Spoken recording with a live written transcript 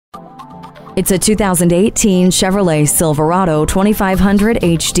It's a 2018 Chevrolet Silverado 2500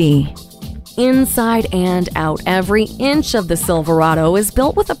 HD. Inside and out, every inch of the Silverado is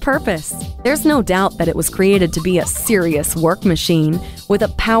built with a purpose. There's no doubt that it was created to be a serious work machine with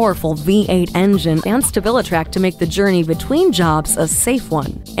a powerful V8 engine and StabiliTrak to make the journey between jobs a safe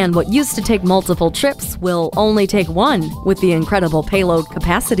one. And what used to take multiple trips will only take one with the incredible payload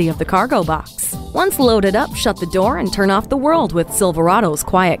capacity of the cargo box. Once loaded up, shut the door and turn off the world with Silverado's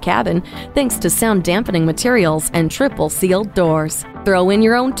quiet cabin thanks to sound dampening materials and triple sealed doors. Throw in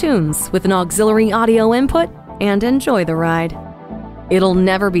your own tunes with an auxiliary audio input and enjoy the ride. It'll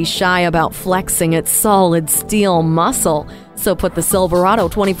never be shy about flexing its solid steel muscle, so put the Silverado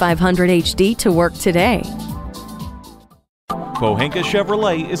 2500 HD to work today. Pohanka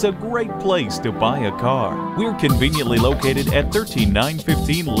Chevrolet is a great place to buy a car. We're conveniently located at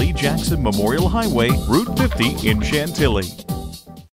 13915 Lee Jackson Memorial Highway, Route 50 in Chantilly.